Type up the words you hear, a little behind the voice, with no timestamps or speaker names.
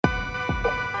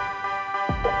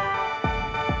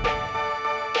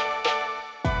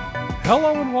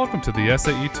Hello and welcome to the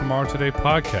SAE Tomorrow Today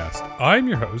podcast. I'm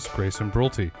your host, Grayson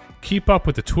Brulte. Keep up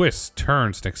with the twists,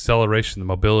 turns, and acceleration of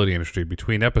the mobility industry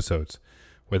between episodes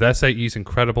with SAE's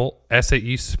incredible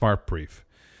SAE Smart Brief.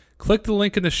 Click the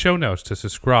link in the show notes to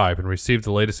subscribe and receive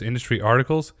the latest industry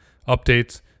articles,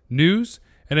 updates, news,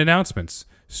 and announcements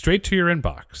straight to your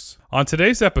inbox. On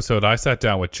today's episode, I sat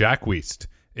down with Jack Wiest,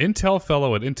 Intel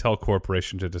Fellow at Intel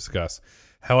Corporation, to discuss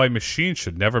how a machine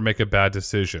should never make a bad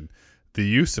decision, the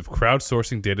use of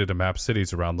crowdsourcing data to map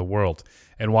cities around the world,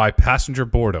 and why passenger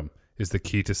boredom is the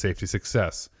key to safety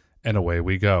success. And away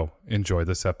we go. Enjoy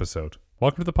this episode.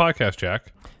 Welcome to the podcast,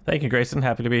 Jack. Thank you, Grayson.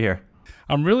 Happy to be here.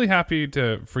 I'm really happy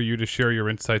for you to share your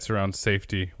insights around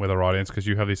safety with our audience, because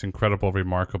you have these incredible,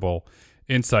 remarkable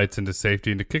insights into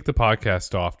safety. And to kick the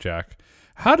podcast off, Jack,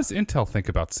 how does Intel think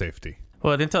about safety?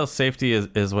 Well, at Intel, safety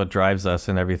is what drives us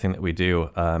in everything that we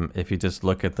do. If you just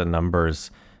look at the numbers,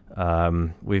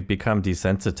 we've become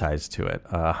desensitized to it.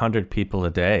 100 people a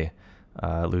day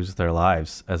lose their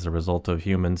lives as a result of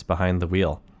humans behind the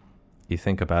wheel. You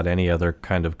think about any other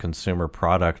kind of consumer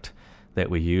product that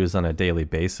we use on a daily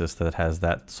basis that has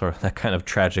that kind of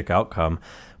tragic outcome,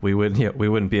 we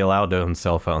wouldn't be allowed to own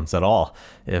cell phones at all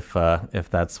if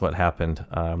that's what happened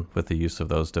with the use of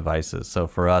those devices. So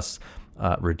for us,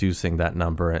 reducing that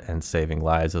number and saving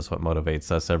lives is what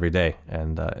motivates us every day.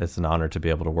 And it's an honor to be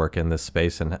able to work in this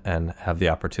space and have the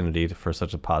opportunity for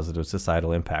such a positive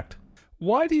societal impact.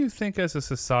 Why do you think as a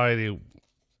society,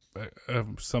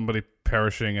 somebody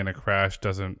perishing in a crash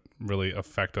doesn't really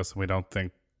affect us and we don't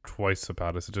think twice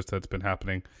about it? It's just that it's been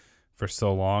happening for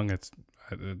so long.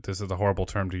 This is a horrible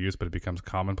term to use, but it becomes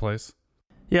commonplace.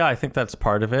 Yeah, I think that's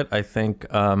part of it. I think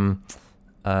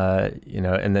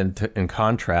and then in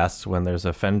contrast, when there's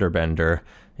a fender bender,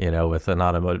 with an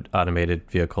automated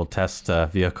vehicle test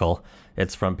vehicle,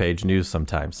 it's front page news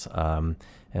sometimes.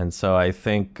 And so I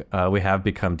think we have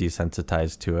become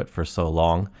desensitized to it for so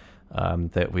long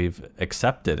that we've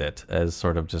accepted it as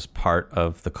sort of just part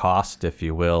of the cost, if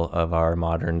you will, of our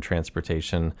modern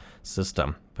transportation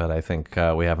system. But I think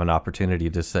we have an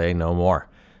opportunity to say no more,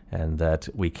 and that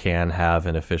we can have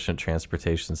an efficient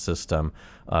transportation system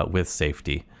with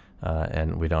safety,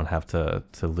 and we don't have to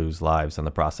lose lives in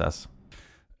the process.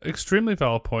 Extremely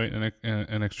valid point, and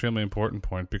an extremely important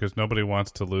point, because nobody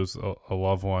wants to lose a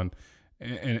loved one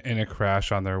in a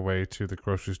crash on their way to the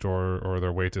grocery store or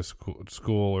their way to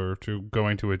school or to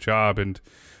going to a job. And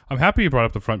I'm happy you brought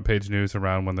up the front page news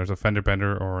around when there's a fender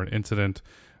bender or an incident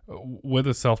with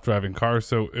a self-driving car.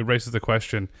 So it raises the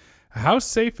question, how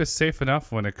safe is safe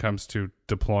enough when it comes to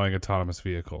deploying autonomous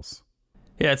vehicles?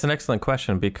 Yeah, it's an excellent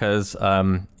question, because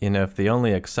if the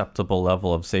only acceptable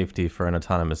level of safety for an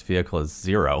autonomous vehicle is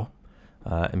zero,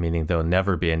 meaning there'll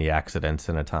never be any accidents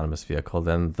in an autonomous vehicle,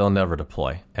 then they'll never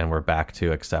deploy. And we're back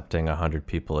to accepting 100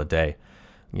 people a day,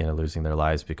 losing their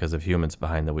lives because of humans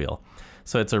behind the wheel.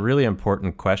 So it's a really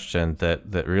important question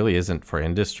that really isn't for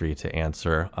industry to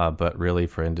answer, but really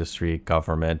for industry,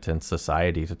 government, and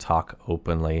society to talk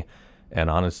openly and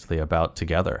honestly about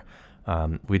together.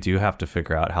 We do have to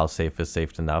figure out how safe is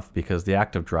safe enough, because the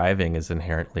act of driving is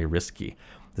inherently risky.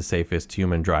 The safest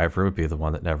human driver would be the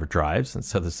one that never drives, and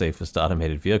so the safest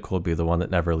automated vehicle would be the one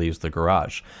that never leaves the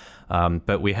garage.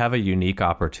 But we have a unique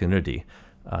opportunity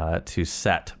to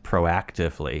set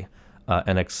proactively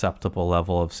an acceptable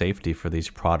level of safety for these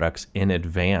products in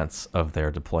advance of their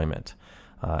deployment.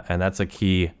 And that's a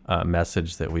key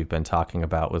message that we've been talking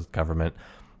about with government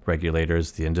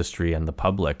regulators, the industry, and the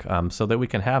public, so that we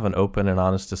can have an open and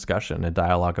honest discussion and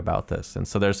dialogue about this. And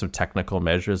so there's some technical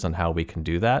measures on how we can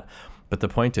do that. But the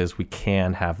point is, we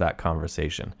can have that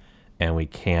conversation, and we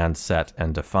can set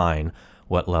and define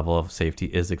what level of safety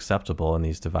is acceptable in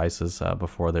these devices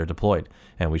before they're deployed.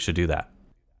 And we should do that.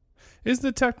 Is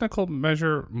the technical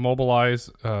measure mobilize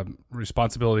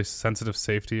responsibility sensitive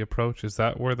safety approach? Is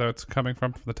that where that's coming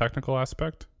from the technical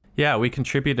aspect? Yeah, we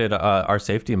contributed our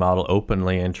safety model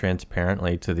openly and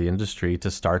transparently to the industry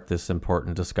to start this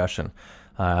important discussion.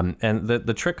 And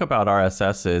the trick about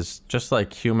RSS is, just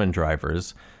like human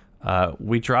drivers,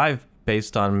 we drive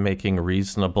based on making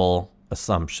reasonable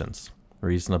assumptions,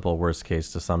 reasonable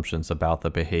worst-case assumptions about the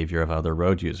behavior of other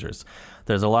road users.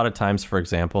 There's a lot of times, for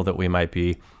example, that we might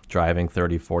be driving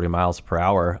 30, 40 miles per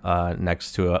hour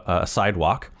next to a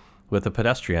sidewalk with a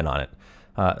pedestrian on it.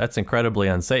 That's incredibly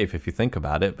unsafe if you think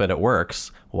about it, but it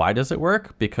works. Why does it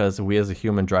work? Because we as a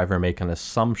human driver make an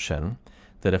assumption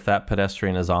that if that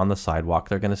pedestrian is on the sidewalk,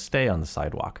 they're going to stay on the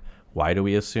sidewalk. Why do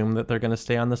we assume that they're going to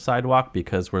stay on the sidewalk?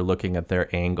 Because we're looking at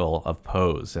their angle of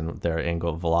pose and their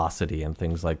angle of velocity and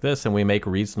things like this, and we make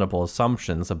reasonable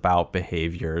assumptions about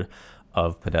behavior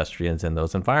of pedestrians in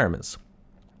those environments.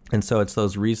 And so it's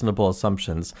those reasonable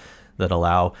assumptions that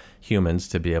allow humans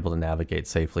to be able to navigate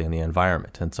safely in the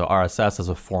environment. And so RSS as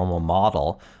a formal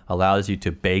model allows you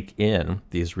to bake in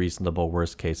these reasonable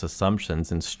worst case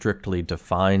assumptions and strictly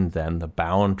define then the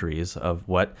boundaries of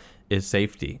what is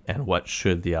safety and what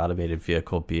should the automated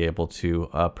vehicle be able to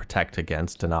protect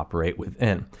against and operate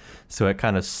within. So it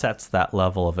kind of sets that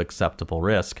level of acceptable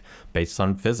risk based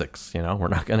on physics. You know, we're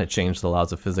not going to change the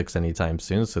laws of physics anytime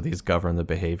soon, so these govern the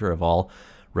behavior of all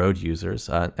road users.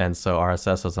 And so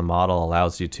RSS as a model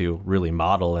allows you to really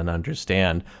model and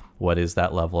understand what is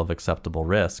that level of acceptable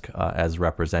risk as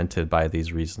represented by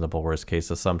these reasonable worst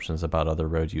case assumptions about other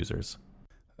road users.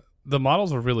 The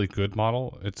model's a really good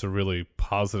model. It's a really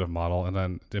positive model. And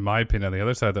then, in my opinion, the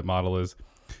other side of that model is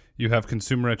you have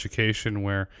consumer education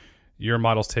where your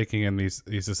model's taking in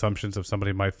these assumptions of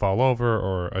somebody might fall over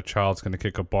or a child's going to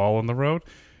kick a ball on the road.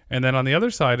 And then on the other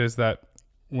side is that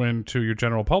when to your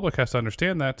general public has to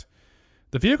understand that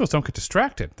the vehicles don't get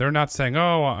distracted. They're not saying,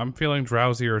 oh, I'm feeling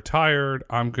drowsy or tired,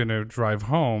 I'm going to drive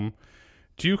home.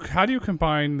 How do you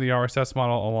combine the RSS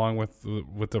model along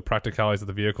with the practicalities of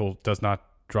the vehicle does not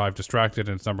drive distracted,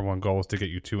 and its number one goal is to get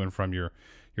you to and from your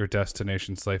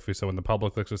destination safely? So when the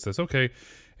public looks at this, okay,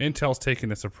 Intel's taking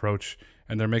this approach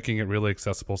and they're making it really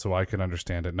accessible so I can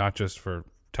understand it, not just for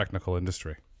technical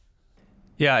industry.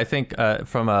 Yeah, I think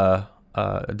from a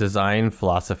design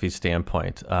philosophy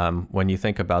standpoint, when you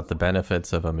think about the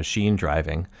benefits of a machine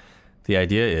driving, the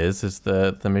idea is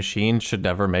the machine should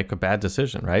never make a bad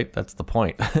decision, right? That's the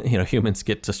point. Humans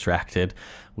get distracted.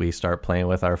 We start playing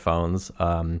with our phones,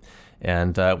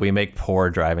 and we make poor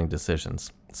driving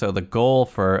decisions. So the goal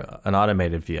for an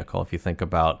automated vehicle, if you think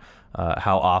about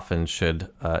how often should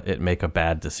it make a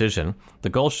bad decision, the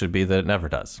goal should be that it never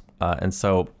does. And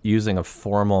so using a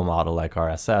formal model like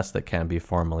RSS that can be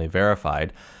formally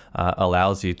verified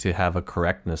allows you to have a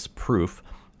correctness proof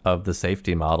of the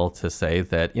safety model to say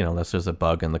that, unless there's a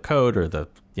bug in the code or the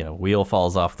wheel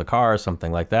falls off the car or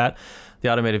something like that,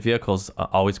 the automated vehicle is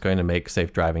always going to make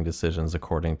safe driving decisions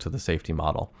according to the safety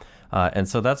model. And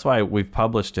so that's why we've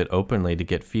published it openly to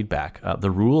get feedback.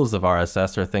 The rules of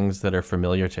RSS are things that are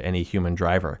familiar to any human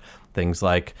driver. Things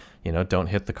like, don't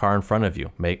hit the car in front of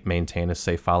you, maintain a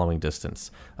safe following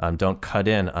distance, don't cut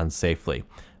in unsafely.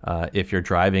 If you're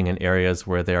driving in areas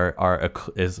where there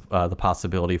is the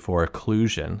possibility for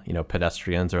occlusion,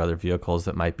 pedestrians or other vehicles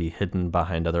that might be hidden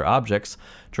behind other objects,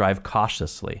 drive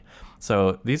cautiously.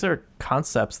 So these are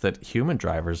concepts that human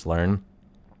drivers learn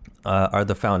are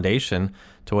the foundation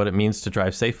to what it means to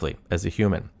drive safely as a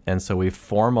human. And so we've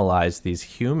formalized these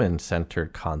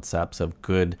human-centered concepts of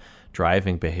good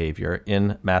driving behavior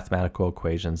in mathematical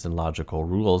equations and logical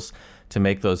rules to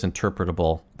make those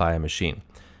interpretable by a machine.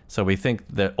 So we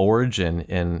think the origin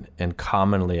in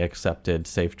commonly accepted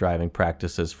safe driving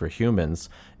practices for humans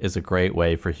is a great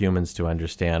way for humans to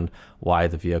understand why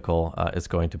the vehicle is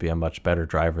going to be a much better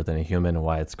driver than a human and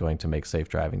why it's going to make safe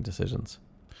driving decisions.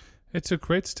 It's a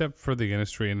great step for the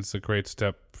industry and it's a great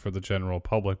step for the general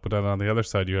public. But then on the other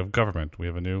side, you have government. We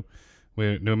have a new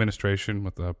administration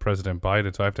with President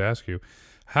Biden. So I have to ask you,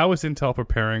 how is Intel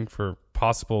preparing for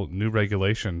possible new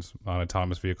regulations on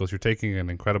autonomous vehicles? You're taking an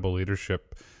incredible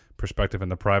leadership perspective in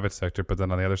the private sector, but then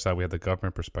on the other side, we have the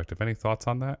government perspective. Any thoughts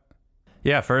on that?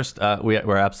 Yeah, first,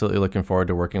 we're absolutely looking forward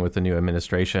to working with the new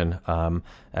administration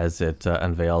as it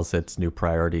unveils its new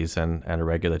priorities and a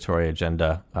regulatory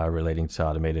agenda relating to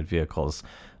automated vehicles.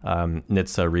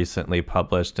 NHTSA recently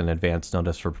published an advance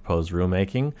notice for proposed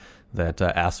rulemaking that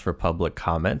asked for public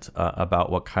comment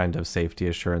about what kind of safety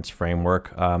assurance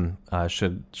framework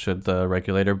should the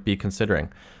regulator be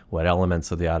considering, what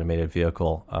elements of the automated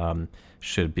vehicle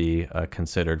should be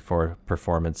considered for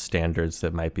performance standards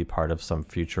that might be part of some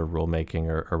future rulemaking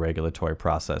or regulatory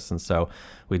process. And so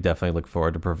we definitely look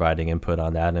forward to providing input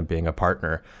on that and being a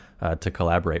partner to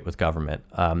collaborate with government.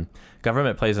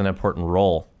 Government plays an important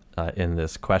role in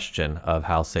this question of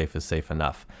how safe is safe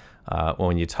enough.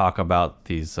 When you talk about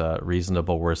these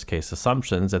reasonable worst case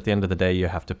assumptions, at the end of the day, you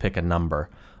have to pick a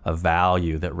number, a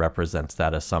value that represents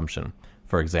that assumption.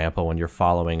 For example, when you're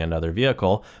following another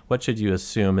vehicle, what should you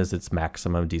assume is its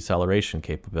maximum deceleration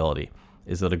capability?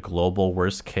 Is it a global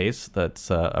worst case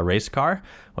that's a race car?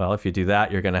 Well, if you do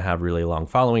that, you're going to have really long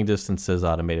following distances.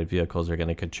 Automated vehicles are going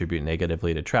to contribute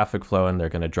negatively to traffic flow, and they're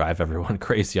going to drive everyone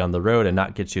crazy on the road and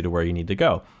not get you to where you need to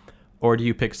go. Or do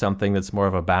you pick something that's more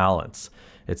of a balance?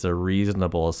 It's a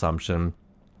reasonable assumption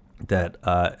that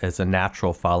is a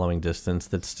natural following distance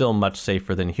that's still much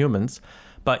safer than humans,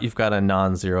 but you've got a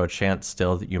non-zero chance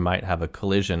still that you might have a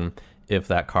collision if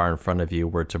that car in front of you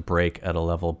were to brake at a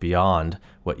level beyond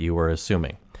what you were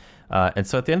assuming. And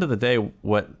so at the end of the day,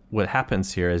 what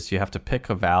happens here is you have to pick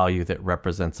a value that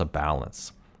represents a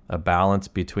balance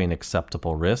between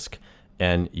acceptable risk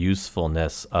and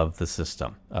usefulness of the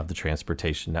system, of the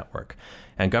transportation network.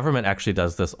 And government actually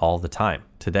does this all the time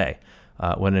today.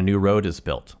 When a new road is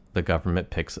built, the government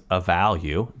picks a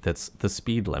value that's the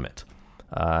speed limit.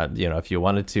 If you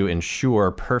wanted to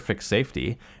ensure perfect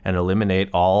safety and eliminate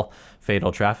all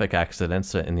fatal traffic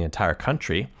accidents in the entire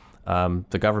country,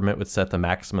 the government would set the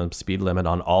maximum speed limit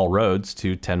on all roads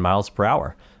to 10 miles per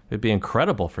hour. It'd be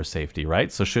incredible for safety,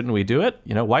 right? So shouldn't we do it?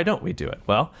 Why don't we do it?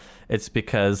 Well, it's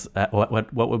because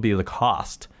what would be the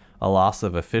cost? A loss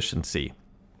of efficiency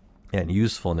and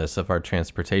usefulness of our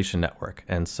transportation network.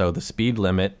 And so the speed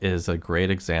limit is a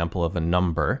great example of a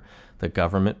number the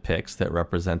government picks that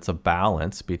represents a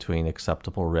balance between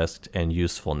acceptable risk and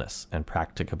usefulness and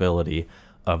practicability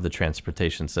of the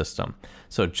transportation system.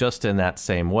 So just in that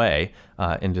same way,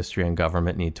 industry and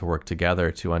government need to work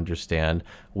together to understand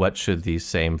what should these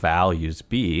same values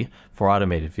be for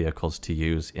automated vehicles to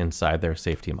use inside their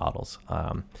safety models.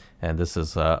 And this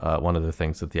is one of the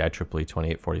things that the IEEE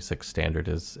 2846 standard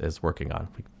is working on.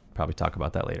 We can probably talk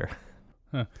about that later.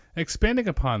 Expanding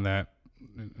upon that,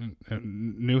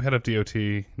 new head of DOT,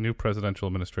 new presidential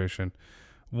administration,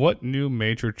 what new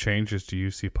major changes do you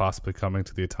see possibly coming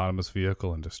to the autonomous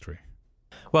vehicle industry?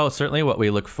 Well, certainly what we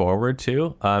look forward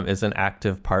to is an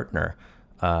active partner.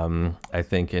 I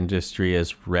think industry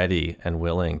is ready and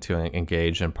willing to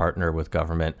engage and partner with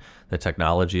government. The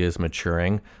technology is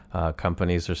maturing.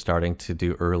 Companies are starting to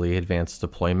do early advanced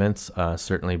deployments.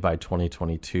 Certainly by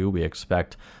 2022, we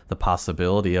expect the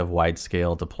possibility of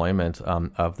wide-scale deployment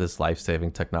of this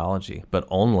life-saving technology, but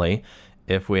only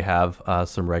if we have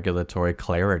some regulatory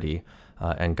clarity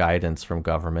and guidance from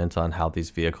government on how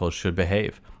these vehicles should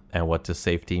behave and what does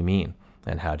safety mean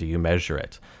and how do you measure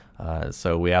it.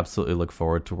 So we absolutely look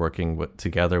forward to working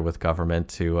together with government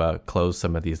to close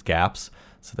some of these gaps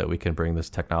so that we can bring this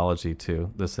technology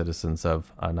to the citizens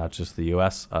of not just the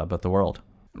U.S., but the world.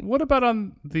 What about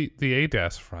on the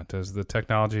ADAS front? As the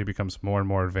technology becomes more and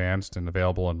more advanced and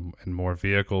available in more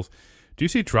vehicles, do you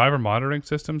see driver monitoring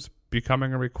systems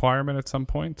becoming a requirement at some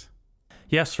point?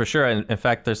 Yes, for sure. And in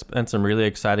fact, there's been some really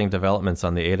exciting developments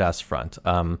on the ADAS front.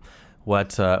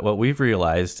 What we've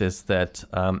realized is that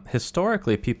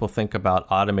historically people think about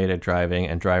automated driving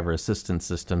and driver assistance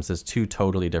systems as two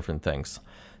totally different things.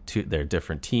 They're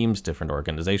different teams, different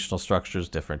organizational structures,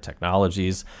 different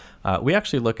technologies. We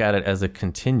actually look at it as a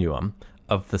continuum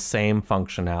of the same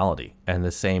functionality and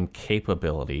the same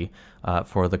capability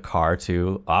for the car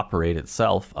to operate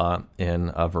itself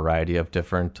in a variety of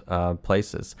different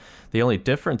places. The only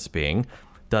difference being,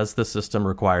 does the system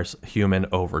require human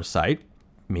oversight,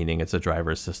 meaning it's a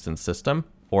driver assistance system,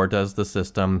 or does the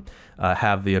system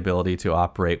have the ability to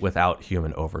operate without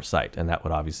human oversight? And that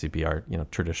would obviously be our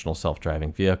traditional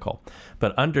self-driving vehicle.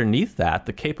 But underneath that,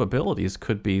 the capabilities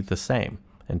could be the same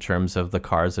in terms of the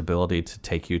car's ability to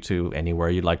take you to anywhere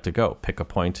you'd like to go. Pick a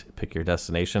point, pick your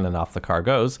destination, and off the car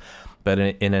goes. But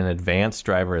in an advanced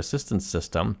driver assistance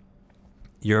system,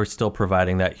 you're still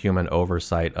providing that human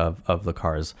oversight of the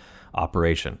car's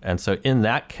operation. And so in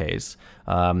that case,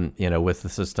 with the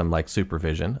system like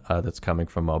SuperVision that's coming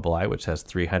from Mobileye, which has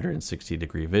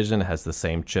 360-degree vision, has the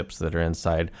same chips that are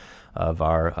inside of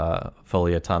our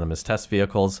fully autonomous test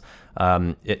vehicles,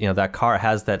 that car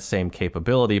has that same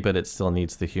capability, but it still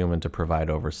needs the human to provide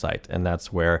oversight. And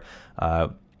that's where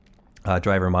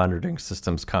driver monitoring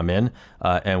systems come in,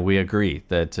 and we agree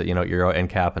that Euro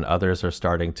NCAP and others are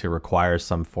starting to require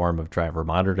some form of driver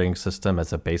monitoring system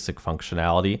as a basic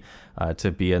functionality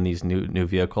to be in these new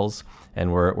vehicles,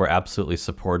 and we're absolutely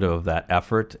supportive of that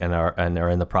effort and are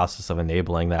in the process of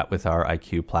enabling that with our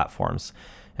IQ platforms.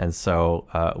 And so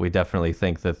we definitely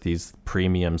think that these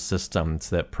premium systems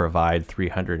that provide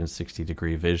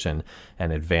 360-degree vision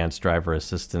and advanced driver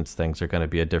assistance things are going to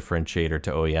be a differentiator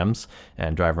to OEMs,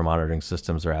 and driver monitoring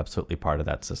systems are absolutely part of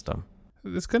that system.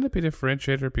 It's going to be a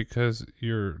differentiator because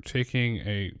you're taking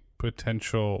a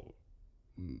potential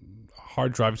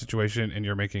hard driving situation and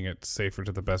you're making it safer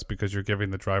to the best because you're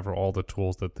giving the driver all the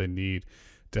tools that they need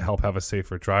to help have a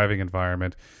safer driving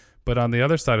environment. But on the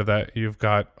other side of that, you've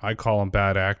got, I call them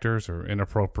bad actors or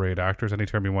inappropriate actors, any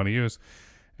term you want to use.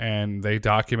 And they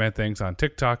document things on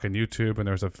TikTok and YouTube. And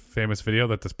there's a famous video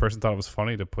that this person thought it was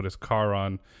funny to put his car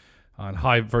on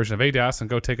high version of ADAS and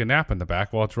go take a nap in the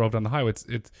back while it drove down the highway.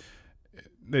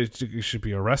 You should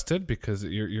be arrested because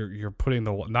you're putting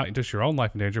not just your own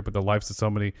life in danger, but the lives of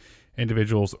so many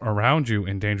individuals around you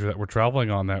in danger that were traveling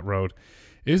on that road.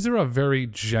 Is there a very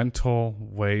gentle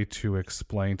way to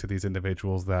explain to these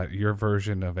individuals that your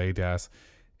version of ADAS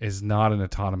is not an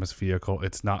autonomous vehicle.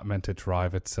 It's not meant to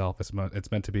drive itself. It's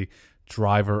meant to be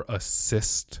driver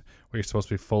assist, where you're supposed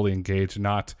to be fully engaged,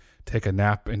 not take a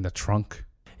nap in the trunk.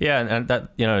 Yeah, and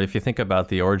that, if you think about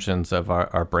the origins of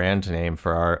our brand name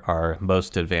for our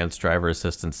most advanced driver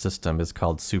assistance system is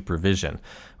called SuperVision,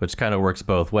 which kind of works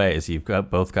both ways. You've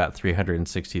both got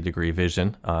 360-degree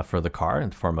vision for the car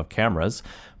in the form of cameras,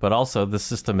 but also the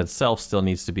system itself still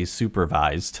needs to be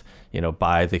supervised,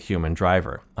 by the human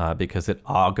driver because it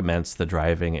augments the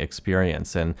driving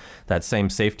experience. And that same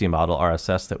safety model,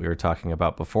 RSS, that we were talking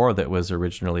about before, that was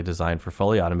originally designed for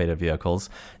fully automated vehicles,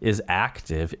 is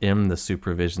active in the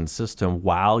SuperVision system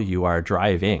while you are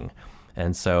driving.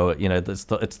 And so,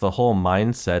 it's the whole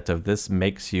mindset of this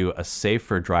makes you a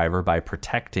safer driver by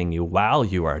protecting you while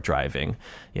you are driving,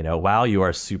 while you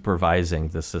are supervising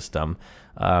the system.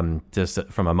 Just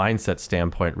from a mindset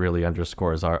standpoint, really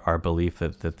underscores our belief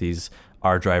that these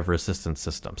are driver assistance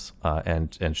systems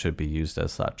and should be used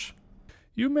as such.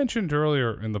 You mentioned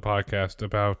earlier in the podcast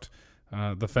about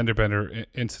the fender bender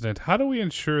incident. How do we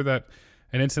ensure that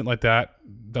an incident like that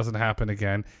doesn't happen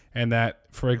again, and that,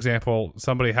 for example,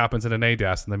 somebody happens in an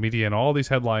ADAS and the media and all these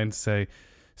headlines say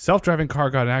self-driving car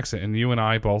got in an accident, and you and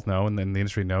I both know, and then the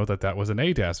industry know, that was an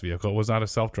ADAS vehicle. It was not a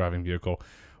self-driving vehicle.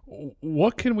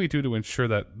 What can we do to ensure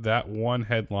that one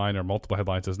headline or multiple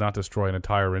headlines does not destroy an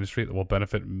entire industry that will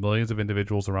benefit millions of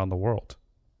individuals around the world?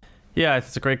 Yeah,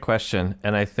 it's a great question.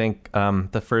 And I think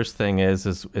the first thing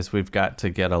is we've got to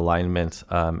get alignment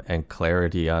and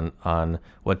clarity on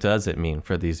what does it mean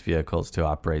for these vehicles to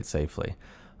operate safely.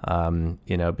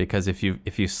 Because if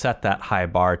you set that high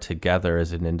bar together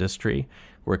as an industry,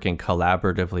 working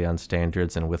collaboratively on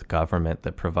standards and with government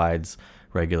that provides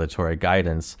regulatory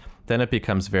guidance, then it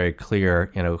becomes very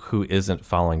clear, who isn't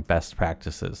following best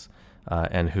practices.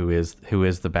 And who is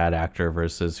the bad actor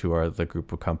versus who are the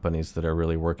group of companies that are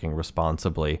really working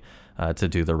responsibly to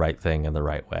do the right thing in the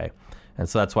right way. And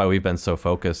so that's why we've been so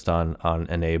focused on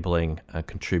enabling,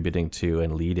 contributing to,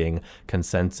 and leading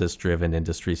consensus-driven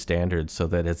industry standards, so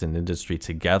that as an industry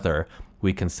together,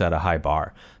 we can set a high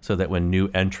bar, so that when new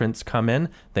entrants come in,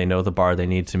 they know the bar they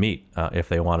need to meet if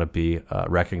they want to be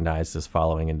recognized as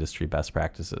following industry best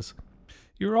practices.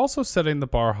 You're also setting the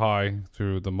bar high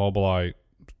through the Mobileye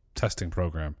testing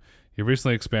program. You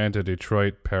recently expanded to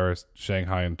Detroit, Paris,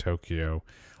 Shanghai, and Tokyo.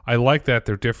 I like that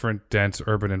they're different, dense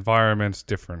urban environments,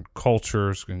 different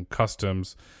cultures and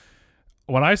customs.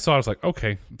 When I saw it, I was like,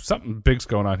 okay, something big's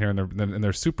going on here, and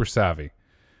they're super savvy.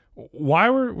 Why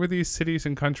were these cities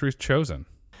and countries chosen?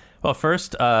 Well,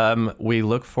 first, we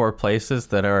look for places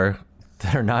that are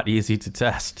not easy to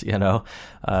test.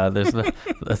 There's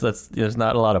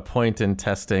not a lot of point in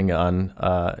testing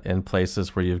in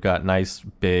places where you've got nice,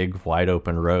 big, wide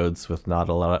open roads with not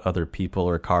a lot of other people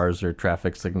or cars or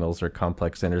traffic signals or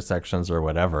complex intersections or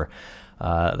whatever.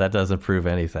 That doesn't prove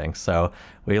anything. So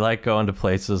we like going to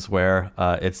places where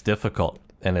it's difficult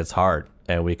and it's hard,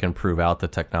 and we can prove out the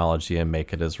technology and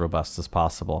make it as robust as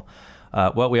possible.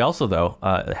 What we also, though,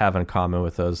 have in common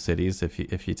with those cities,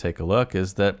 if you take a look,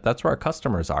 is that's where our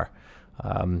customers are.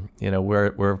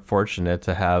 We're fortunate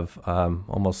to have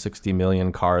almost 60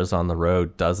 million cars on the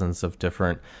road, dozens of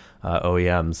different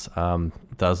OEMs,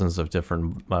 dozens of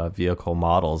different vehicle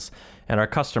models, and our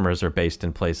customers are based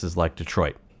in places like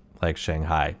Detroit, like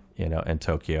Shanghai, and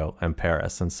Tokyo and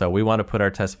Paris. And so we want to put our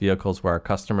test vehicles where our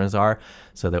customers are,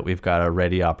 so that we've got a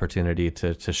ready opportunity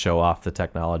to show off the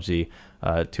technology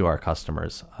to our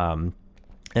customers.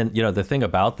 And the thing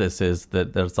about this is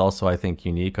that there's also, I think,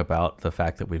 unique about the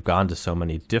fact that we've gone to so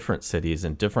many different cities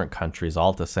in different countries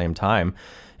all at the same time,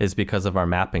 is because of our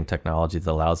mapping technology that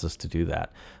allows us to do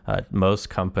that. Most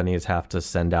companies have to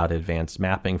send out advanced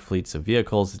mapping fleets of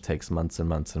vehicles. It takes months and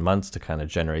months and months to kind of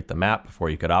generate the map before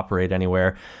you could operate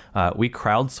anywhere. We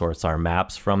crowdsource our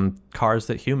maps from cars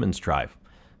that humans drive.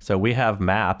 So we have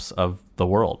maps of the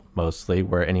world, mostly,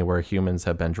 anywhere humans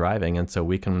have been driving. And so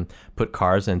we can put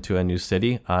cars into a new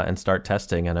city and start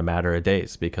testing in a matter of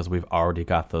days, because we've already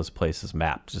got those places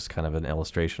mapped. Just kind of an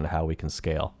illustration of how we can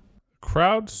scale.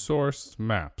 Crowdsourced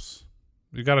maps.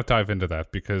 You got to dive into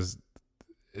that, because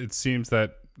it seems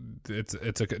that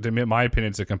in my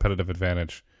opinion, it's a competitive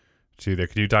advantage to you there.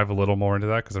 Can you dive a little more into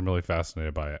that? Because I'm really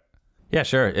fascinated by it. Yeah,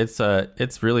 sure.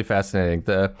 It's really fascinating.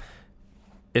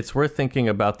 It's worth thinking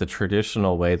about the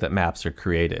traditional way that maps are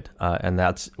created, and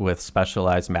that's with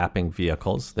specialized mapping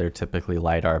vehicles. They're typically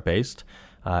LiDAR based.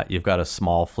 You've got a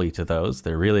small fleet of those.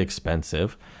 They're really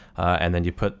expensive, and then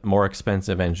you put more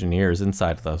expensive engineers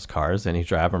inside of those cars, and you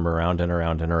drive them around and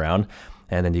around and around.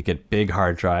 And then you get big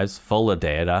hard drives full of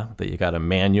data that you got to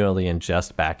manually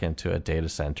ingest back into a data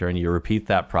center. And you repeat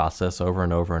that process over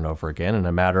and over and over again. In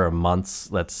a matter of months,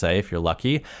 let's say, if you're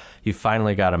lucky, you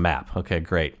finally got a map. Okay,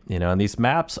 great. And these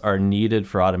maps are needed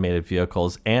for automated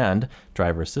vehicles and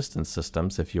driver assistance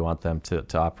systems if you want them to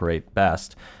operate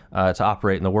best, to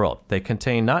operate in the world. They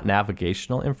contain not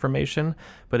navigational information,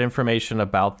 but information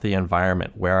about the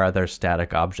environment. Where are there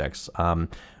static objects?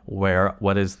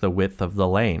 What is the width of the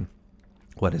lane?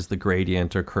 What is the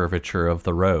gradient or curvature of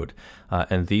the road?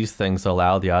 And these things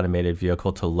allow the automated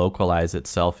vehicle to localize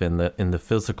itself in the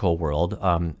physical world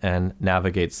and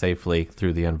navigate safely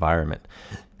through the environment.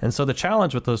 And so the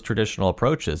challenge with those traditional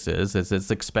approaches is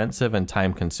it's expensive and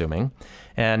time consuming.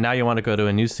 And now you want to go to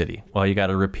a new city. Well, you got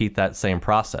to repeat that same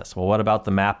process. Well, what about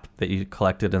the map that you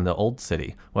collected in the old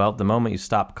city? Well, the moment you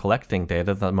stop collecting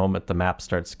data, the moment the map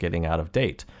starts getting out of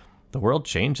date. The world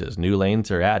changes. New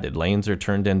lanes are added. Lanes are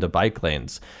turned into bike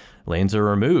lanes. Lanes are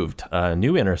removed.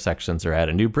 New intersections are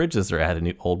added. New bridges are added.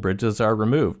 New old bridges are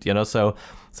removed. So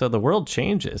the world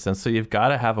changes, and so you've got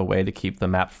to have a way to keep the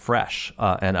map fresh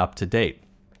and up to date.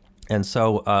 And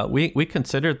so we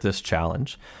considered this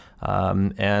challenge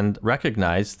and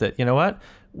recognized that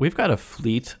we've got a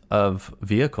fleet of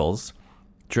vehicles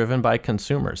driven by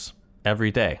consumers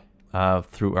every day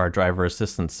through our driver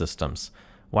assistance systems.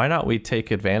 Why not we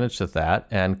take advantage of that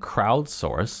and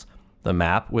crowdsource the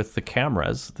map with the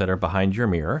cameras that are behind your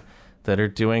mirror that are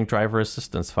doing driver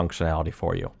assistance functionality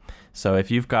for you? So if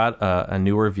you've got a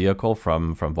newer vehicle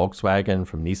from Volkswagen,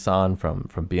 from Nissan, from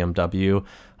BMW,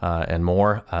 and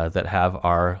more that have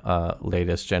our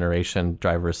latest generation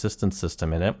driver assistance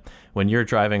system in it, when you're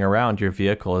driving around, your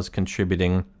vehicle is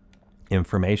contributing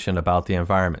information about the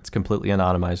environment. It's completely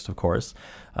anonymized, of course.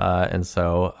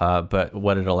 But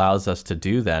what it allows us to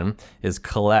do then is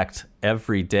collect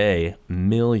every day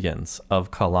millions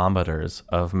of kilometers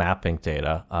of mapping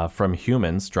data from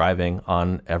humans driving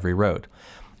on every road.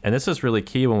 And this is really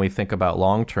key when we think about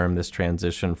long-term, this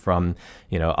transition from,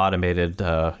 automated,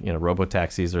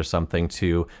 robotaxis or something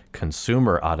to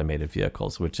consumer automated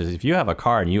vehicles, which is if you have a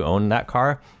car and you own that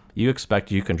car, you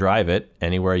expect you can drive it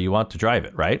anywhere you want to drive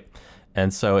it, right?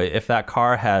 And so if that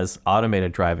car has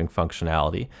automated driving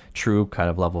functionality, true kind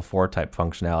of level 4 type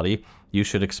functionality, you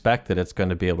should expect that it's going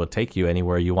to be able to take you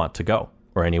anywhere you want to go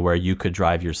or anywhere you could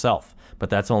drive yourself. But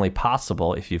that's only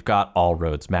possible if you've got all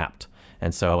roads mapped.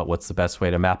 And so what's the best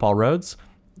way to map all roads?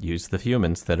 Use the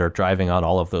humans that are driving on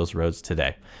all of those roads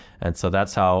today. And so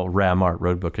that's how REM, our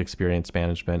Roadbook Experience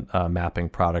Management mapping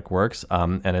product, works.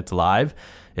 And it's live,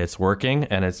 it's working,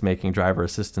 and it's making driver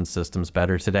assistance systems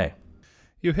better today.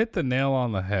 You hit the nail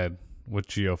on the head with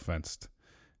geofenced.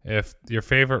 If your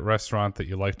favorite restaurant that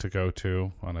you like to go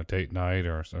to on a date night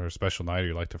or a special night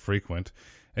you like to frequent,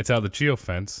 it's out of the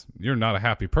geofence, you're not a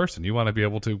happy person. You want to be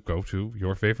able to go to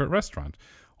your favorite restaurant.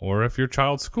 Or if your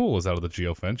child's school is out of the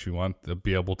geofence, you want to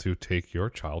be able to take your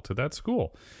child to that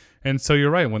school. And so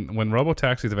you're right. When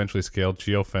robotaxis eventually scale,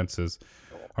 geofences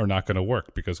are not going to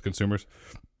work because consumers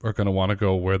are going to want to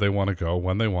go where they want to go,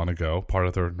 when they want to go, part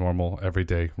of their normal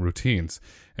everyday routines.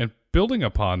 And building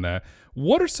upon that,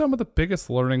 what are some of the biggest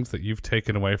learnings that you've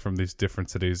taken away from these different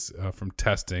cities from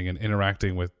testing and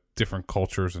interacting with different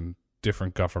cultures and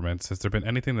different governments? Has there been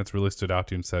anything that's really stood out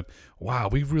to you and said, wow,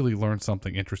 we really learned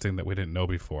something interesting that we didn't know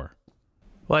before?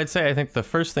 Well, I think the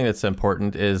first thing that's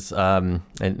important is, and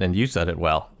you said it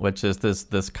well, which is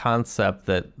this concept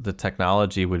that the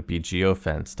technology would be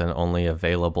geofenced and only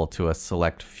available to a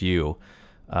select few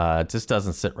just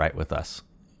doesn't sit right with us.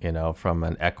 From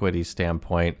an equity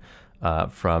standpoint,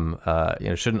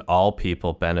 shouldn't all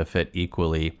people benefit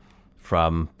equally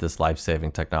from this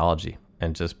life-saving technology?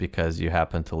 And just because you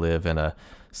happen to live in a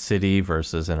city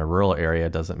versus in a rural area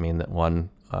doesn't mean that one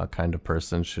kind of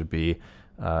person should be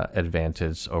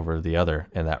advantage over the other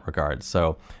in that regard.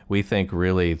 So we think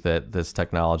really that this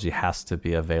technology has to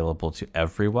be available to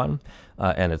everyone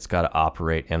and it's got to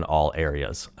operate in all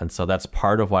areas. And so that's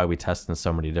part of why we test in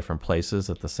so many different places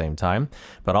at the same time,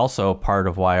 but also part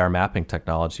of why our mapping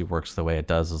technology works the way it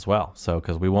does as well. So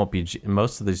because we won't be,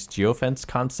 most of these geofence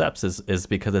concepts is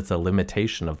because it's a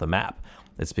limitation of the map.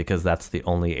 It's because that's the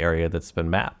only area that's been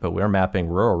mapped. But we're mapping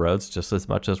rural roads just as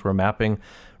much as we're mapping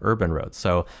urban roads.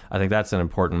 So I think that's an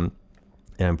important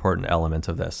element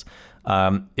of this.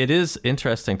 It is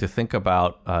interesting to think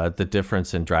about the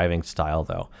difference in driving style,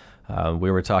 though. We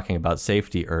were talking about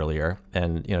safety earlier,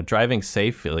 and driving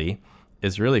safely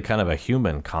is really kind of a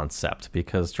human concept,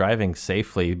 because driving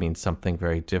safely means something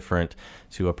very different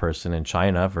to a person in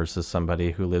China versus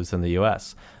somebody who lives in the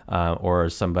US, or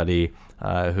somebody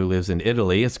who lives in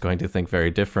Italy is going to think very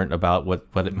different about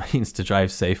what it means to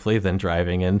drive safely than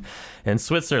driving in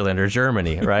Switzerland or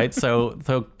Germany, right? So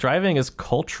driving is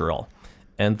cultural,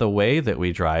 and the way that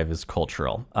we drive is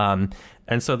cultural.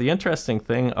 And so the interesting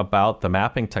thing about the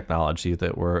mapping technology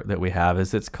that we have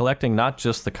is it's collecting not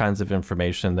just the kinds of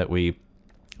information that we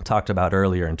talked about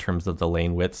earlier in terms of the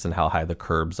lane widths and how high the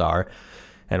curbs are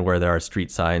and where there are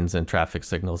street signs and traffic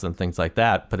signals and things like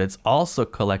that, but it's also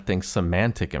collecting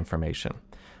semantic information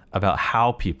about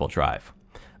how people drive.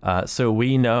 So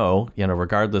we know,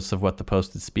 regardless of what the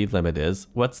posted speed limit is,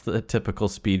 what's the typical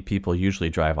speed people usually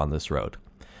drive on this road.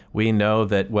 We know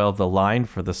that, well, the line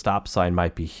for the stop sign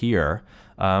might be here,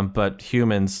 but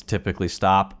humans typically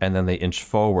stop and then they inch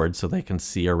forward so they can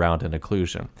see around an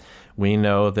occlusion. We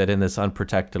know that in this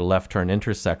unprotected left turn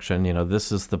intersection,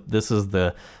 this is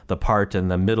the part in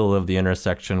the middle of the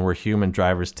intersection where human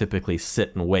drivers typically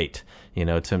sit and wait,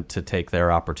 to take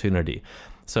their opportunity.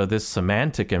 So this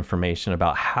semantic information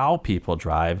about how people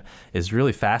drive is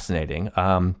really fascinating.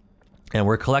 And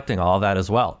we're collecting all that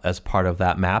as well as part of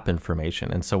that map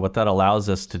information. And so what that allows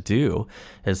us to do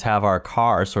is have our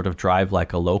car sort of drive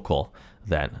like a local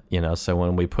then, so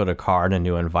when we put a car in a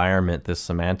new environment, this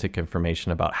semantic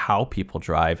information about how people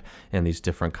drive in these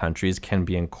different countries can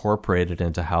be incorporated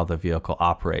into how the vehicle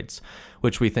operates,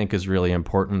 which we think is really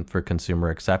important for consumer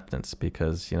acceptance,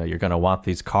 because, you're going to want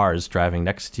these cars driving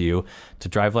next to you to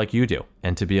drive like you do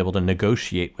and to be able to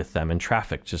negotiate with them in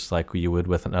traffic, just like you would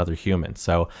with another human.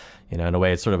 So, in a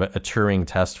way, it's sort of a Turing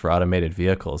test for automated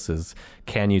vehicles is,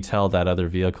 can you tell that other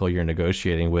vehicle you're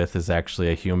negotiating with is actually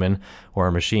a human or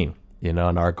a machine? And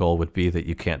our goal would be that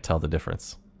you can't tell the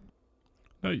difference.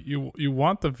 No, you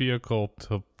want the vehicle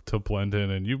to blend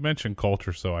in, and you mentioned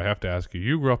culture, so I have to ask you.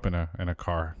 You grew up in a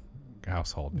car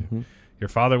household. Mm-hmm. Your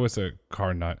father was a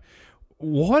car nut.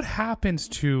 What happens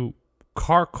to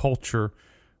car culture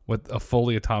with a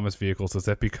fully autonomous vehicles? Does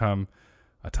that become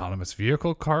autonomous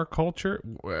vehicle car culture?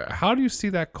 How do you see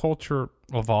that culture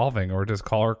evolving, or does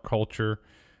car culture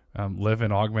live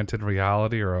in augmented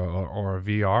reality or a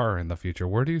VR in the future?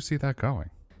 Where do you see that going?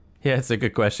 Yeah, it's a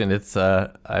good question. It's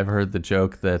I've heard the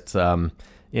joke that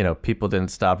people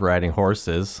didn't stop riding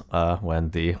horses when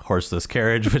the horseless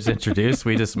carriage was introduced.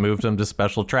 We just moved them to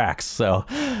special tracks. So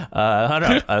I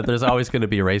don't know. There's always going to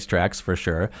be racetracks for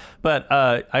sure. But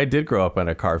I did grow up in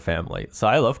a car family, so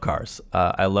I love cars.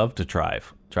 I love to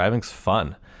drive. Driving's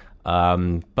fun.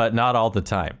 But not all the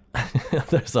time.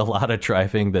 There's a lot of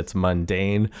driving that's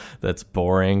mundane, that's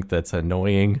boring, that's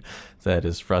annoying, that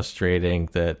is frustrating,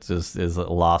 that just is a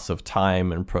loss of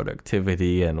time and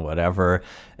productivity and whatever.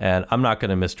 And I'm not going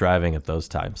to miss driving at those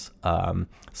times.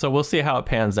 So we'll see how it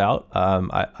pans out.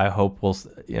 I hope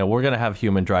we're going to have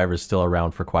human drivers still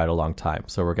around for quite a long time.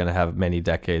 So we're going to have many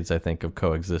decades, I think, of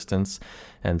coexistence.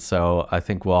 And so I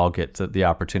think we'll all get to the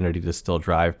opportunity to still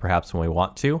drive perhaps when we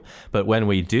want to. But when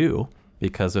we do,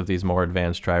 because of these more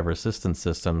advanced driver assistance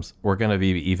systems, we're going to be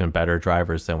even better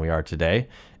drivers than we are today.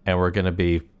 And we're going to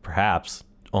be perhaps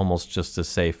almost just as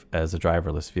safe as a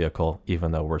driverless vehicle,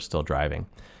 even though we're still driving.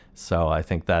 So I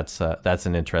think that's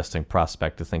an interesting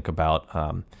prospect to think about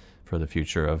for the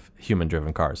future of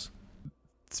human-driven cars.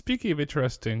 Speaking of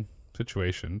interesting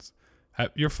situations,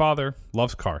 your father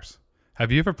loves cars.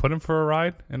 Have you ever put him for a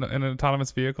ride in an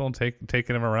autonomous vehicle and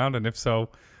taken him around? And if so,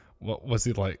 what was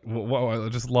he like?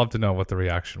 I'd just love to know what the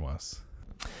reaction was.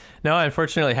 No, I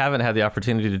unfortunately haven't had the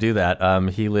opportunity to do that.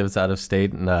 He lives out of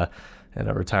state in a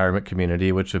retirement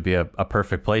community, which would be a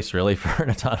perfect place really for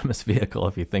an autonomous vehicle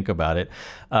if you think about it.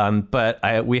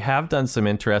 But we have done some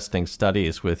interesting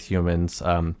studies with humans,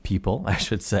 people, I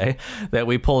should say, that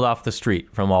we pulled off the street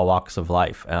from all walks of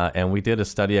life. And we did a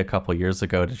study a couple years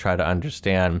ago to try to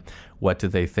understand what do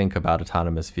they think about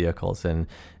autonomous vehicles and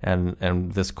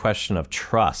this question of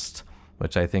trust,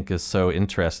 which I think is so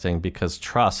interesting because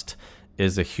trust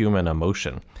is a human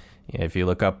emotion. If you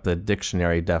look up the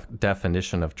dictionary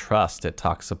definition of trust, it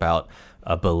talks about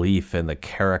a belief in the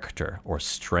character or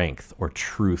strength or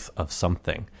truth of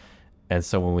something. And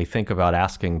so when we think about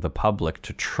asking the public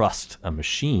to trust a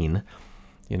machine,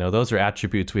 those are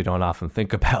attributes we don't often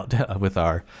think about with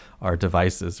our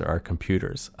devices or our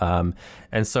computers.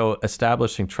 And so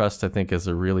establishing trust, I think, is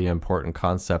a really important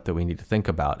concept that we need to think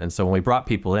about. And so when we brought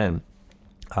people in,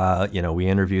 we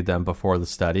interviewed them before the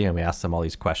study and we asked them all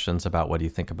these questions about what do you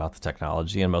think about the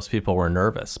technology? And most people were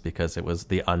nervous because it was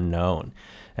the unknown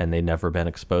and they'd never been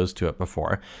exposed to it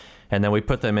before. And then we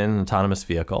put them in an autonomous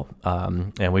vehicle,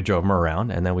 and we drove them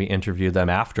around, and then we interviewed them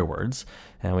afterwards.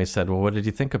 And we said, well, what did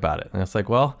you think about it? And it's like,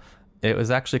 well, it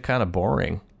was actually kind of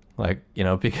boring. Like,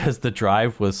 because the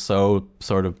drive was so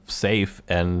sort of safe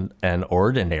and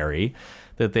ordinary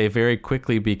that they very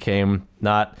quickly became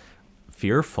not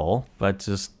fearful, but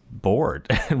just bored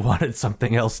and wanted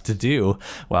something else to do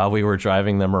while we were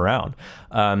driving them around.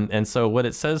 And so what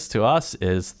it says to us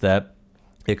is that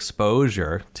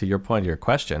exposure, to your point, your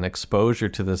question, exposure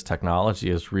to this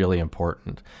technology is really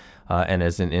important. And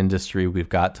as an industry, we've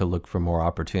got to look for more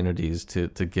opportunities to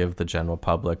give the general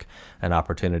public an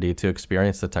opportunity to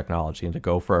experience the technology and to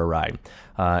go for a ride.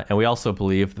 And we also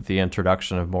believe that the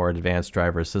introduction of more advanced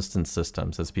driver assistance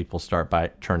systems, as people start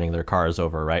by turning their cars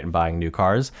over, right, and buying new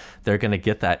cars, they're going to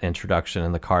get that introduction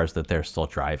in the cars that they're still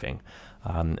driving.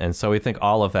 And so we think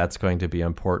all of that's going to be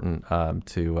important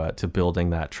to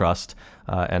building that trust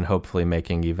and hopefully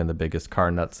making even the biggest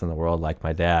car nuts in the world, like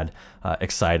my dad,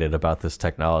 excited about this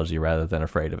technology rather than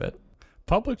afraid of it.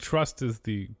 Public trust is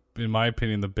in my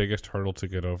opinion, the biggest hurdle to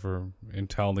get over.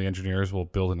 Intel and the engineers will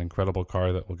build an incredible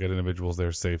car that will get individuals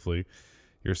there safely.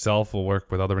 Yourself will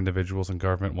work with other individuals, and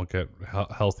government will get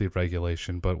healthy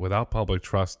regulation. But without public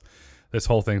trust, this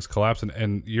whole thing's collapsed.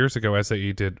 And years ago,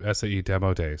 SAE did SAE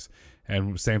demo days.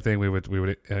 And same thing, we would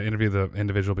interview the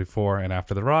individual before and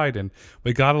after the ride, and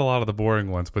we got a lot of the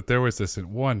boring ones. But there was this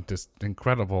one just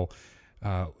incredible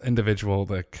individual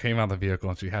that came out of the vehicle,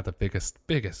 and she had the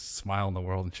biggest smile in the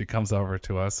world. And she comes over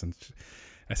to us, and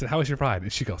I said, "How was your ride?"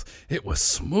 And she goes, "It was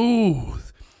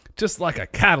smooth. Just like a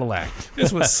Cadillac.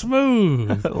 This was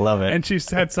smooth." Love it. And she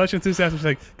had such enthusiasm. She's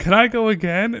like, "Can I go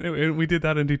again?" And we did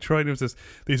that in Detroit. It was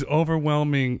these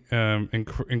overwhelming,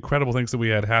 incredible things that we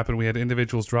had happen. We had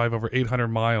individuals drive over 800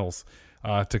 miles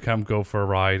to come go for a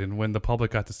ride. And when the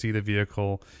public got to see the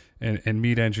vehicle and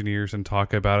meet engineers and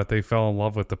talk about it, they fell in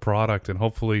love with the product. And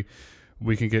hopefully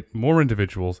we can get more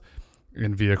individuals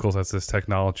in vehicles as this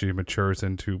technology matures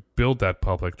and to build that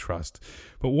public trust.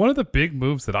 But one of the big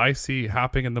moves that I see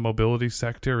happening in the mobility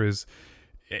sector is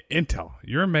Intel.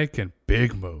 You're making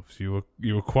big moves. You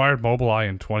acquired Mobileye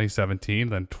in 2017,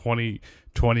 then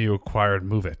 2020 you acquired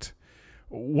MOVEit.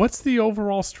 What's the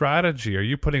overall strategy? Are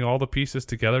you putting all the pieces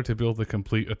together to build the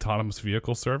complete autonomous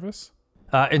vehicle service?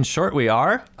 In short, we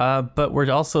are, but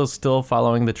we're also still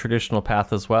following the traditional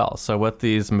path as well. So what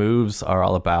these moves are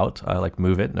all about, like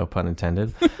MOVEit, no pun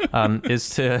intended, is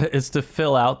to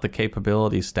fill out the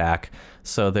capability stack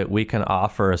so that we can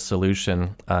offer a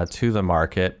solution to the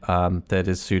market that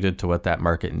is suited to what that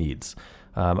market needs.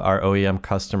 Our OEM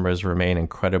customers remain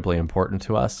incredibly important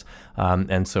to us,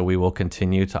 and so we will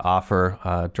continue to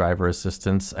offer driver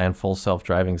assistance and full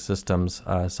self-driving systems,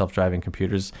 self-driving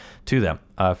computers to them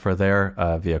for their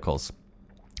vehicles.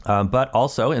 But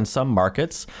also in some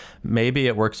markets, maybe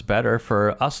it works better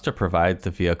for us to provide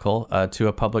the vehicle to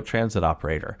a public transit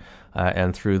operator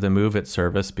and through the MOVEit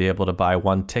service be able to buy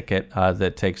one ticket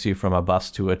that takes you from a bus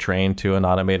to a train to an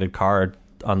automated car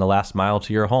on the last mile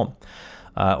to your home.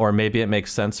 Or maybe it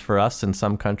makes sense for us in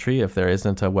some country if there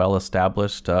isn't a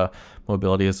well-established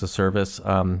mobility as a service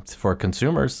for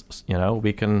consumers.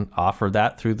 We can offer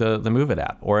that through the MOVEit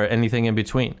app or anything in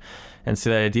between. And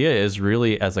so the idea is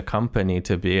really as a company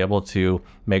to be able to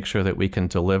make sure that we can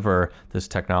deliver this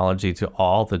technology to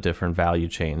all the different value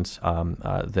chains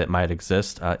that might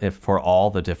exist for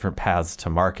all the different paths to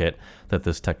market that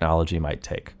this technology might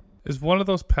take. Is one of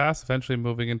those paths eventually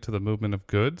moving into the movement of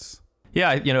goods?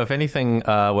 Yeah, if anything,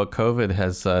 what COVID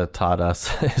has taught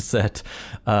us is that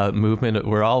movement.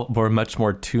 We're much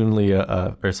more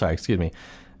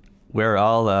we're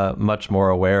all much more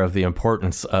aware of the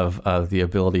importance of the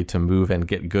ability to move and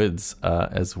get goods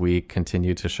as we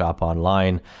continue to shop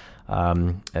online.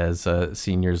 As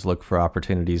seniors look for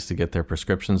opportunities to get their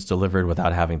prescriptions delivered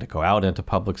without having to go out into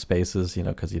public spaces,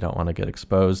 because you don't want to get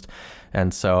exposed.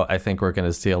 And so I think we're going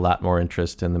to see a lot more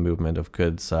interest in the movement of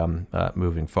goods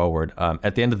moving forward.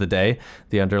 At the end of the day,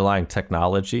 the underlying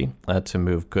technology to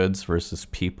move goods versus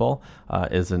people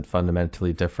isn't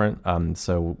fundamentally different.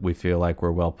 So we feel like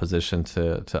we're well positioned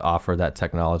to offer that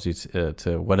technology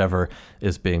to whatever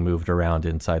is being moved around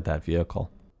inside that vehicle.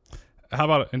 How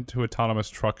about into autonomous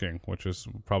trucking, which is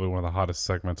probably one of the hottest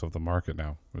segments of the market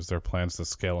now? Is there plans to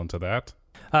scale into that?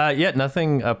 Yet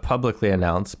nothing publicly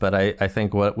announced, but I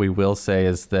think what we will say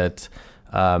is that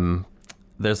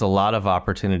there's a lot of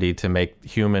opportunity to make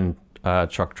human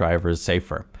truck drivers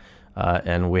safer.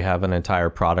 And we have an entire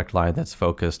product line that's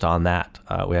focused on that.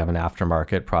 We have an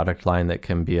aftermarket product line that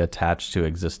can be attached to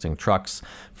existing trucks,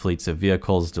 fleets of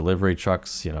vehicles, delivery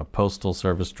trucks, postal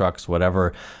service trucks,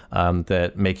 whatever,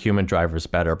 that make human drivers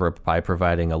better by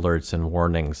providing alerts and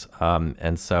warnings.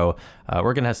 And so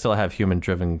we're going to still have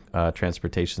human-driven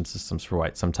transportation systems for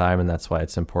quite some time, and that's why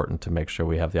it's important to make sure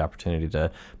we have the opportunity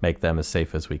to make them as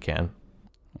safe as we can.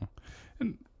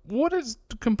 And what is,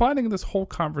 combining this whole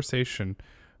conversation,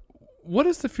 what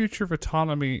is the future of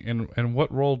autonomy, and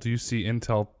what role do you see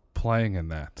Intel playing in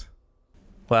that?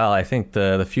 Well, I think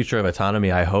the future of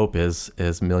autonomy, I hope,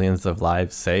 is millions of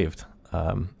lives saved.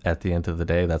 At the end of the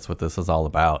day, that's what this is all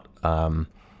about.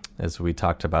 As we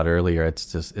talked about earlier,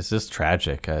 it's just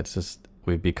tragic.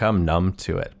 We've become numb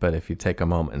to it. But if you take a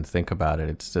moment and think about it,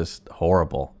 it's just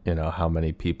horrible. How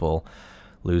many people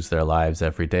lose their lives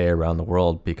every day around the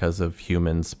world because of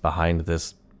humans behind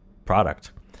this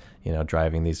product,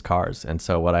 driving these cars. And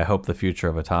so what I hope the future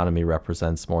of autonomy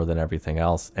represents more than anything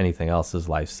else is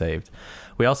life saved.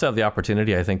 We also have the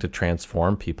opportunity, I think, to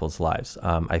transform people's lives.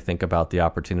 I think about the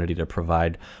opportunity to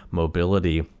provide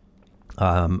mobility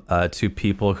to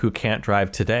people who can't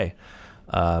drive today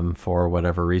for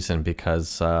whatever reason,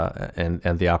 because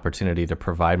and the opportunity to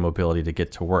provide mobility to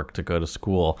get to work, to go to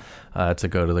school, to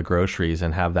go to the groceries,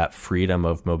 and have that freedom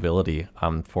of mobility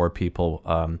for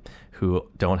people who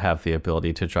don't have the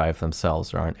ability to drive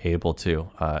themselves or aren't able to,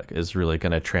 is really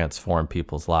going to transform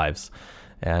people's lives.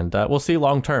 And we'll see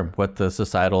long term what the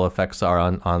societal effects are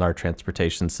on our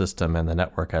transportation system and the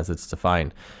network as it's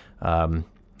defined.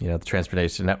 The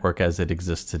transportation network as it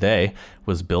exists today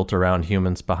was built around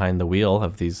humans behind the wheel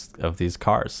of these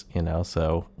cars.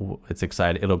 So it's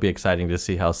exciting. It'll be exciting to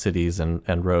see how cities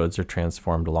and roads are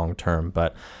transformed long term.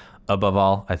 But above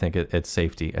all, I think it's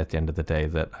safety at the end of the day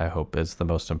that I hope is the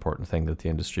most important thing that the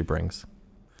industry brings.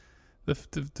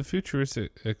 The future is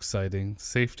exciting.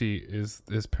 Safety is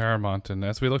paramount. And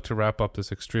as we look to wrap up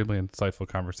this extremely insightful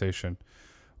conversation,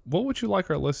 what would you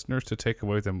like our listeners to take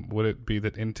away with them? Would it be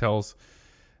that Intel's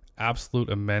absolute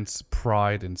immense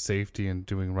pride and safety in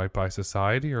doing right by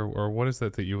society, or what is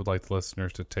it that you would like the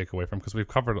listeners to take away from? Because we've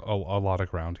covered a lot of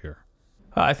ground here.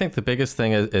 I think the biggest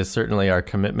thing is certainly our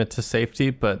commitment to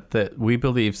safety, but that we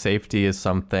believe safety is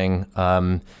something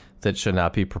that should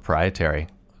not be proprietary.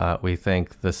 We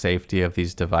think the safety of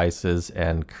these devices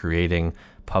and creating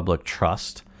public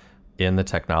trust in the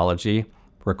technology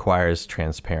requires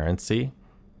transparency,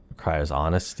 requires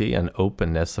honesty and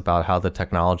openness about how the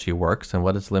technology works and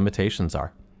what its limitations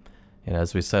are.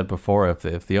 As we said before,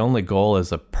 if the only goal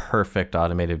is a perfect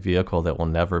automated vehicle that will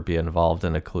never be involved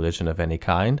in a collision of any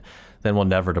kind, then we'll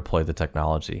never deploy the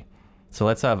technology. So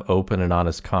let's have open and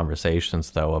honest conversations,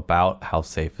 though, about how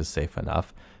safe is safe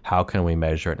enough, how can we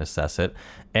measure and assess it,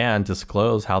 and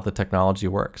disclose how the technology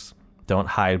works. Don't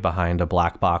hide behind a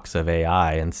black box of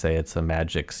AI and say it's a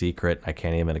magic secret. I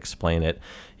can't even explain it,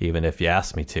 even if you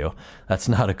ask me to. That's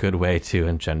not a good way to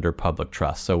engender public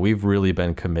trust. So we've really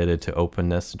been committed to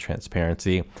openness and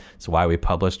transparency. It's why we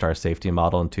published our safety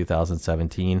model in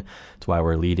 2017. It's why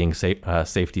we're leading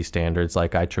safety standards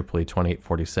like IEEE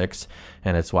 2846.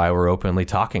 And it's why we're openly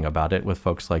talking about it with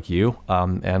folks like you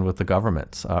and with the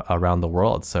governments around the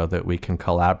world, so that we can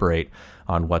collaborate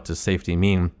on what does safety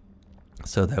mean,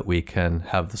 so that we can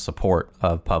have the support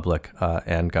of public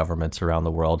and governments around the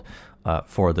world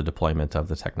for the deployment of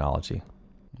the technology.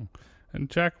 And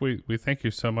Jack, we thank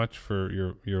you so much for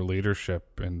your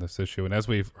leadership in this issue. And as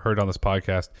we've heard on this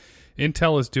podcast,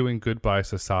 Intel is doing good by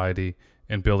society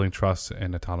and building trust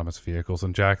in autonomous vehicles.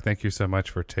 And Jack, thank you so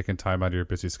much for taking time out of your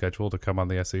busy schedule to come on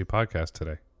the SAE podcast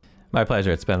today. My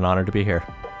pleasure. It's been an honor to be here.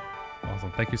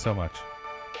 Awesome. Thank you so much.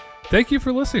 Thank you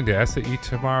for listening to SAE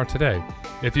Tomorrow Today.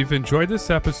 If you've enjoyed this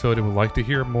episode and would like to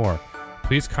hear more,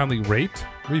 please kindly rate,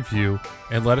 review,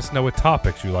 and let us know what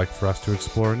topics you'd like for us to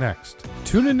explore next.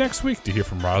 Tune in next week to hear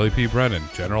from Riley P. Brennan,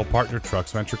 General Partner,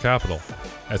 Trucks Venture Capital,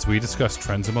 as we discuss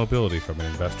trends in mobility from an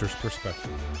investor's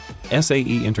perspective.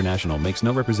 SAE International makes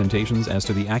no representations as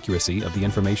to the accuracy of the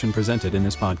information presented in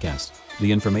this podcast.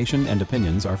 The information and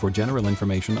opinions are for general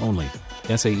information only.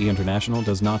 SAE International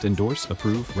does not endorse,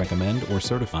 approve, recommend, or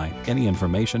certify any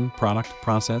information, product,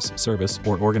 process, service,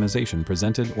 or organization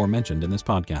presented or mentioned in this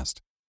podcast.